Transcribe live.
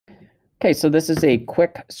Okay, so this is a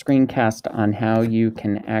quick screencast on how you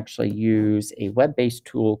can actually use a web-based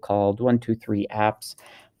tool called 123 Apps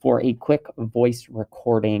for a quick voice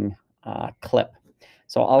recording clip.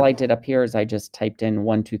 So all I did up here is I just typed in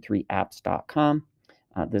 123apps.com.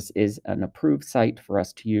 This is an approved site for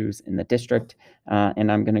us to use in the district,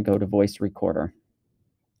 and I'm going to go to voice recorder.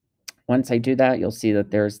 Once I do that, you'll see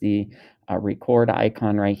that there's the record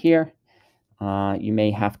icon right here. You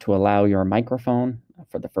may have to allow your microphone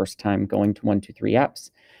for the first time going to 123 Apps,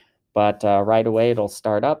 but right away it'll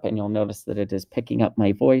start up and you'll notice that it is picking up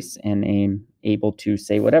my voice and I'm able to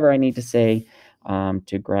say whatever I need to say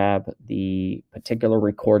to grab the particular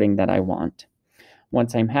recording that I want.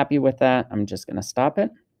 Once I'm happy with that, I'm just going to stop it.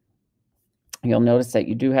 You'll notice that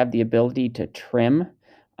you do have the ability to trim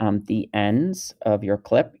the ends of your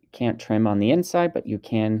clip. You can't trim on the inside, but you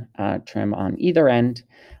can trim on either end.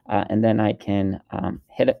 And then I can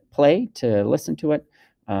hit play to listen to it.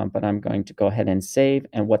 But I'm going to go ahead and save.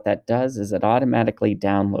 And what that does is it automatically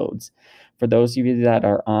downloads. For those of you that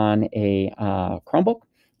are on a Chromebook,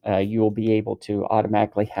 you will be able to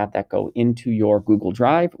automatically have that go into your Google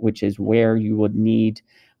Drive, which is where you would need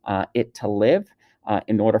it to live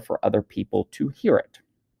in order for other people to hear it.